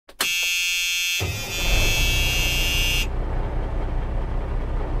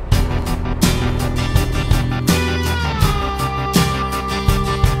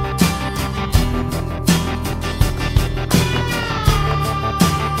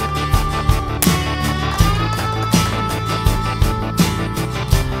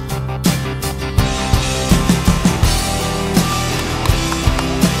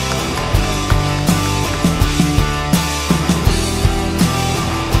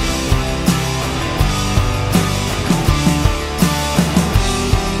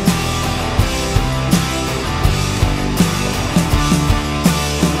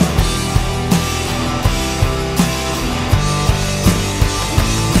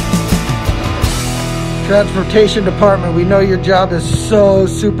Transportation Department, we know your job is so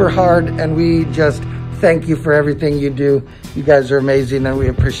super hard, and we just thank you for everything you do. You guys are amazing, and we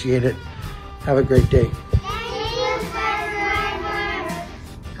appreciate it. Have a great day.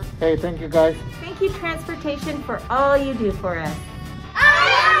 Hey, thank you guys. Thank you, Transportation, for all you do for us.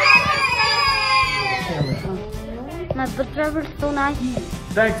 My bus driver's so nice.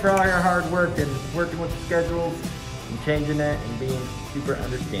 Thanks for all your hard work and working with the schedules and changing it and being super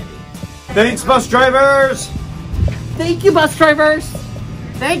understanding. Thanks, bus drivers! Thank you, bus drivers!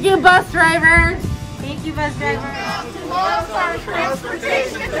 Thank you, bus drivers! Thank you, bus drivers! Love our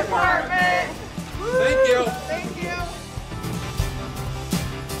Transportation Department! Thank you!